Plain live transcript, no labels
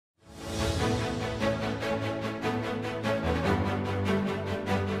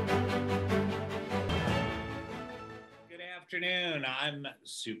afternoon. I'm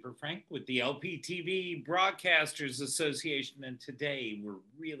Super Frank with the LPTV Broadcasters Association, and today we're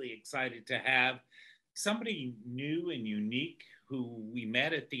really excited to have somebody new and unique who we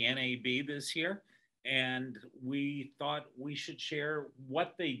met at the NAB this year, and we thought we should share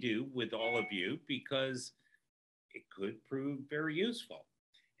what they do with all of you because it could prove very useful.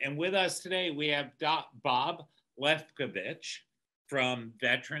 And with us today, we have Bob Lefcovich from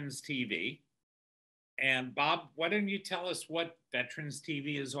Veterans TV. And Bob, why don't you tell us what Veterans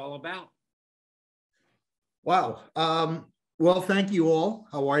TV is all about? Wow. Well, thank you all.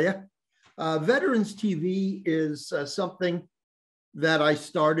 How are you? Veterans TV is something that I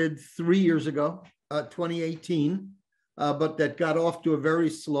started 3 years ago, 2018, but that got off to a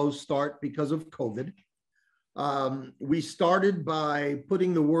very slow start because of COVID. We started by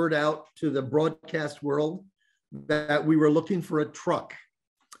putting the word out to the broadcast world that we were looking for a truck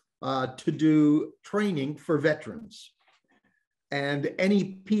to do training for veterans. And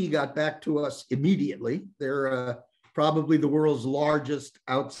NEP got back to us immediately. They're probably the world's largest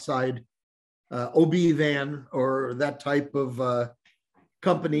outside OB van or that type of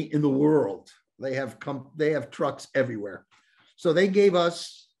company in the world. They have trucks everywhere. So they gave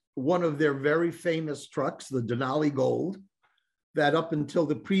us one of their very famous trucks, the Denali Gold, that up until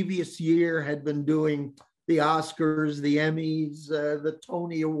the previous year had been doing the Oscars, the Emmys, the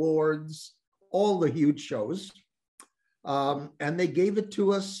Tony Awards, all the huge shows. And they gave it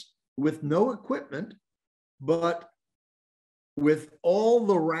to us with no equipment, but with all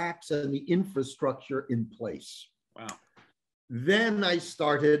the racks and the infrastructure in place. Wow. Then I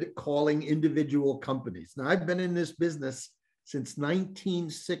started calling individual companies. Now, I've been in this business since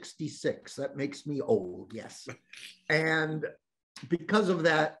 1966. That makes me old, yes. And because of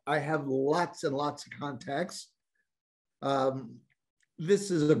that, I have lots and lots of contacts. This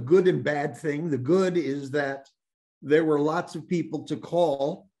is a good and bad thing. The good is that there were lots of people to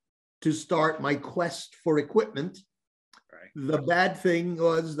call to start my quest for equipment. Right. The bad thing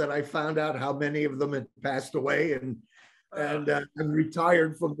was that I found out how many of them had passed away and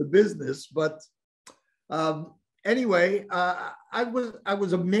retired from the business. But anyway, I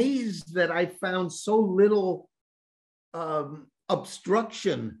was amazed that I found so little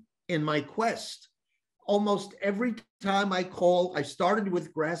obstruction in my quest. Almost every time I call, I started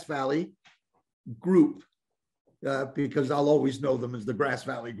with Grass Valley Group because I'll always know them as the Grass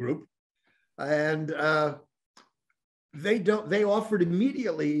Valley Group, and they offered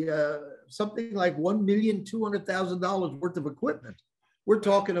immediately something like $1,200,000 worth of equipment. We're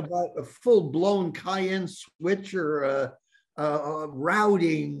talking about a full-blown Cayenne switcher,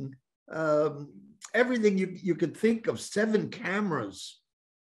 routing, everything you could think of, 7 cameras.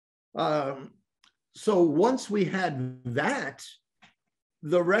 So once we had that,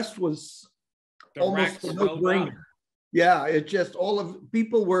 the rest was almost a no-brainer. Yeah, it just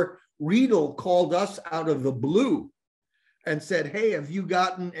Riedel called us out of the blue and said, "Hey, have you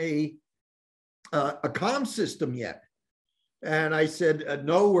gotten a comm system yet?" And I said,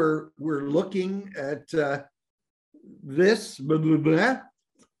 "No, we're looking at this blah, blah, blah,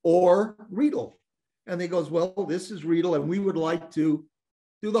 or Riedel." And they goes, "Well, this is Riedel, and we would like to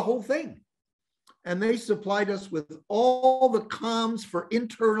do the whole thing." And they supplied us with all the comms for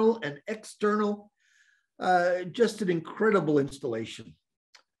internal and external, just an incredible installation.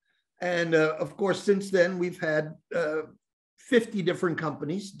 And of course, since then, we've had 50 different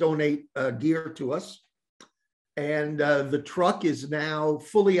companies donate gear to us. And the truck is now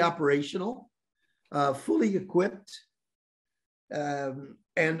fully operational, fully equipped.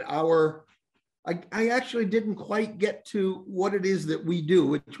 And I actually didn't quite get to what it is that we do,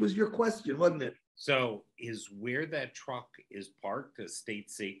 which was your question, wasn't it? So is where that truck is parked a state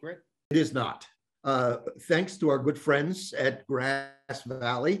secret? It is not. Thanks to our good friends at Grass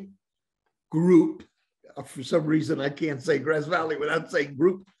Valley Group. For some reason, I can't say Grass Valley without saying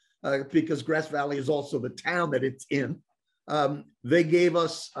group, because Grass Valley is also the town that it's in. They gave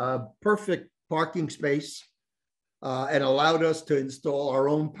us a perfect parking space and allowed us to install our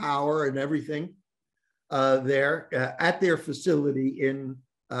own power and everything there at their facility in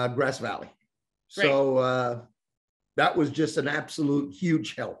Grass Valley. Great. So that was just an absolute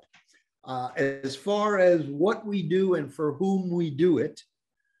huge help. As far as what we do and for whom we do it,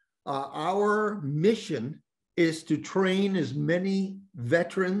 our mission is to train as many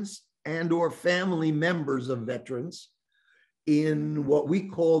veterans and or family members of veterans in what we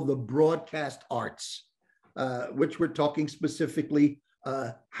call the broadcast arts, which we're talking specifically,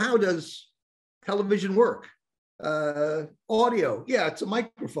 how does television work? Audio, yeah, it's a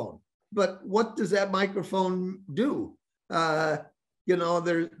microphone, but what does that microphone do? You know,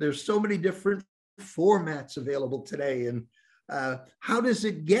 there's so many different formats available today, and How does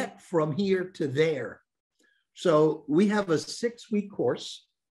it get from here to there? So we have a 6-week course.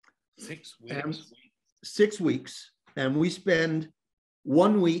 6 weeks. 6 weeks. And we spend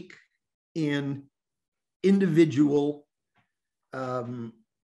 1 week in individual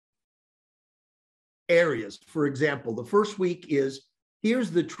areas. For example, the first week is,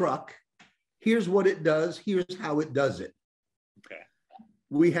 here's the truck, here's what it does, here's how it does it. Okay.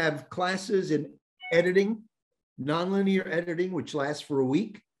 We have classes in editing, nonlinear editing, which lasts for a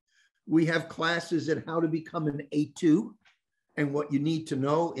week. We have classes in how to become an A2 and what you need to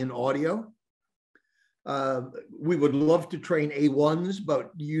know in audio. We would love to train A1s,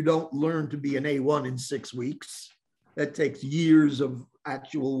 but you don't learn to be an A1 in 6 weeks. That takes years of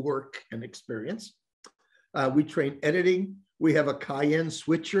actual work and experience. We train editing. We have a Cayenne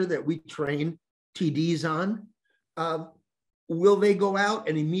switcher that we train TDs on. Will they go out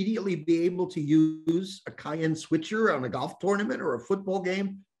and immediately be able to use a Cayenne switcher on a golf tournament or a football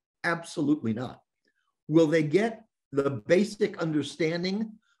game? Absolutely not. Will they get the basic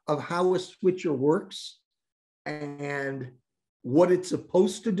understanding of how a switcher works and what it's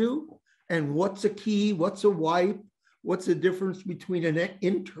supposed to do and what's a key, what's a wipe, what's the difference between an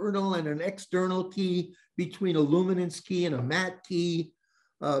internal and an external key, between a luminance key and a matte key,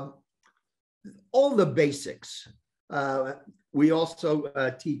 all the basics. We also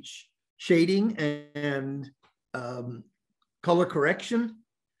teach shading and color correction.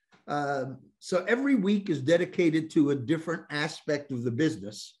 So every week is dedicated to a different aspect of the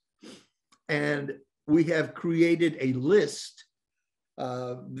business. And we have created a list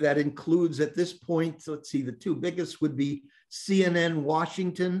that includes, at this point, let's see, the two biggest would be CNN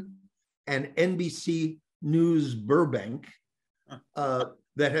Washington and NBC News Burbank, that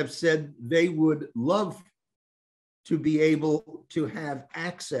have said they would love to be able to have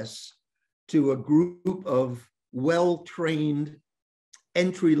access to a group of well-trained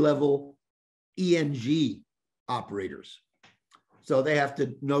entry-level ENG operators. So they have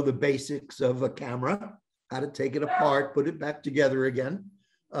to know the basics of a camera, how to take it apart, put it back together again,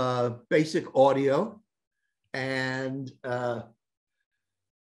 basic audio. And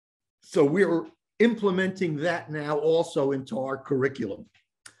so we're implementing that now also into our curriculum.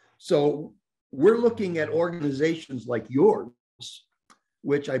 So we're looking at organizations like yours,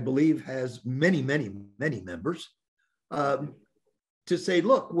 which I believe has many, many, many members, to say,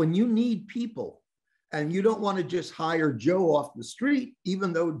 look, when you need people and you don't want to just hire Joe off the street,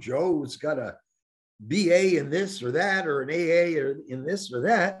 even though Joe's got a BA in this or that, or an AA or in this or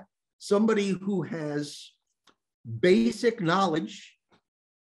that, somebody who has basic knowledge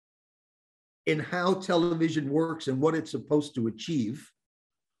in how television works and what it's supposed to achieve.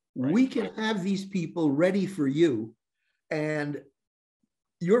 Right. We can have these people ready for you, and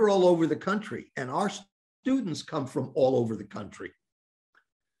you're all over the country, and our students come from all over the country.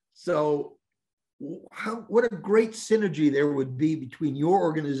 So what a great synergy there would be between your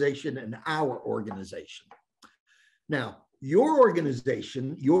organization and our organization. Now, your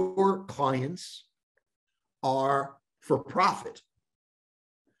organization, your clients are for profit.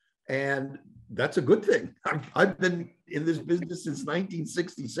 And that's a good thing. I've been in this business since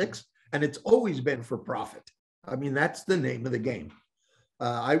 1966, and it's always been for profit. I mean, that's the name of the game.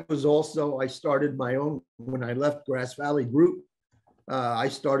 I started my own, when I left Grass Valley Group, I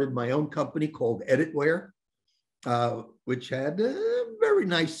started my own company called Editware, which had very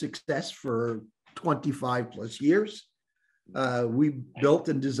nice success for 25 plus years. We built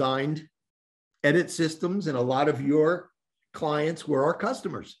and designed edit systems, and a lot of your clients were our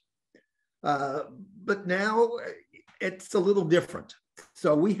customers. But now it's a little different.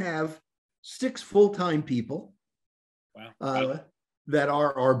 So we have 6 full-time people. Wow. That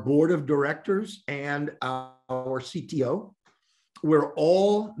are our board of directors and our CTO. We're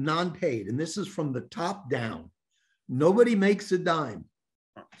all non-paid, and this is from the top down. Nobody makes a dime.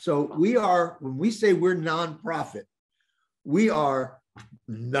 So we are, when we say we're nonprofit, we are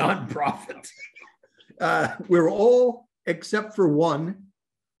nonprofit. We're all, except for one,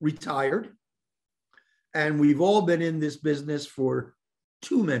 retired. And we've all been in this business for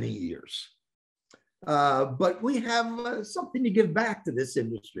too many years. But we have something to give back to this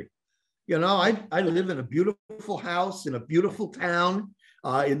industry. You know, I live in a beautiful house in a beautiful town,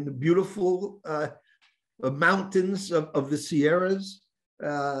 in the beautiful mountains of the Sierras.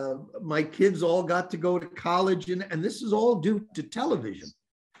 My kids all got to go to college, and this is all due to television.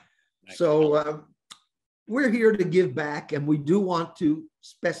 So we're here to give back, and we do want to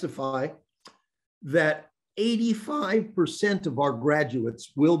specify that 85% of our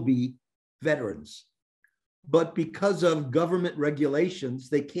graduates will be veterans. But because of government regulations,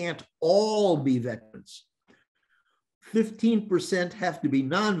 they can't all be veterans. 15% have to be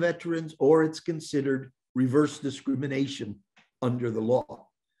non-veterans, or it's considered reverse discrimination under the law.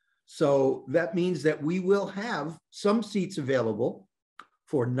 So that means that we will have some seats available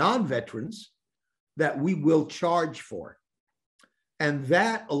for non-veterans that we will charge for. And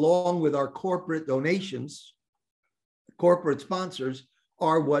that, along with our corporate donations, corporate sponsors,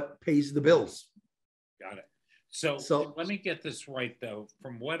 are what pays the bills. Got it. So let me get this right, though.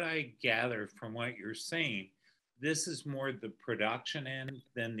 From what I gather from what you're saying, this is more the production end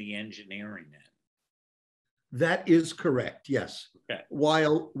than the engineering end. That is correct, yes. Okay.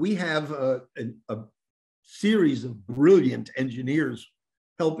 While we have a series of brilliant engineers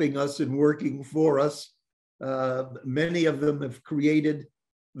helping us and working for us, many of them have created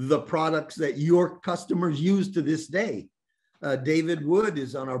the products that your customers use to this day. David Wood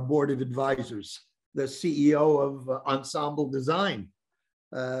is on our board of advisors, the CEO of Ensemble Design.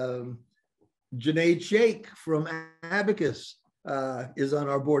 Junaid Sheikh from Abacus is on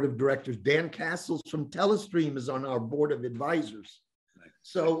our board of directors. Dan Castles from Telestream is on our board of advisors.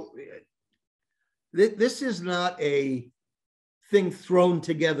 So this is not a thing thrown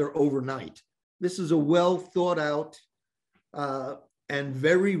together overnight. This is a well thought out and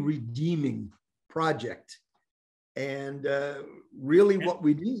very redeeming project. And really what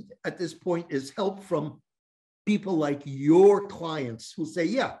we need at this point is help from people like your clients who say,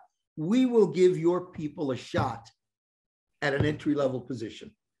 yeah, we will give your people a shot at an entry-level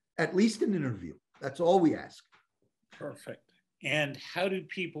position, at least an interview. That's all we ask. Perfect. And how do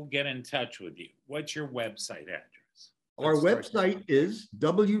people get in touch with you? What's your website address? Our website is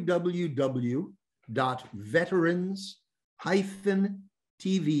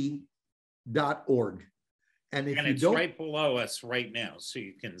www.veterans-tv.org. And it's right below us right now, so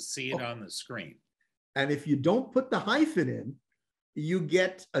you can see it on the screen. And if you don't put the hyphen in, you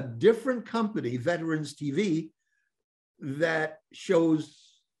get a different company, Veterans TV, that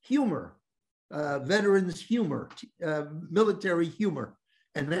shows humor, veterans humor, military humor,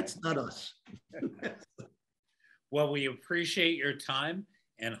 and that's not us. Well, we appreciate your time,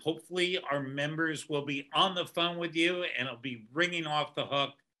 and hopefully our members will be on the phone with you, and it'll be ringing off the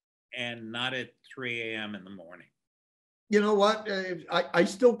hook and not at 3 a.m. in the morning. You know what? I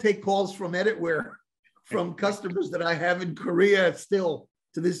still take calls from Editware, from customers that I have in Korea still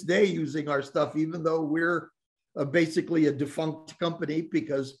to this day using our stuff, even though we're basically a defunct company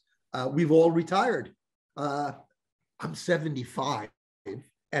because we've all retired. I'm 75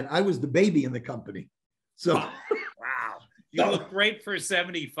 and I was the baby in the company. So, wow, you look great for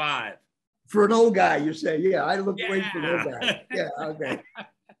 75. For an old guy, you say, yeah, I look great for an old guy. Yeah, okay.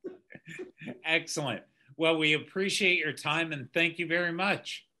 Excellent. Well, we appreciate your time and thank you very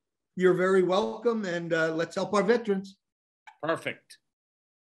much. You're very welcome, and let's help our veterans. Perfect.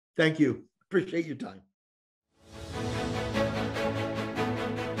 Thank you. Appreciate your time.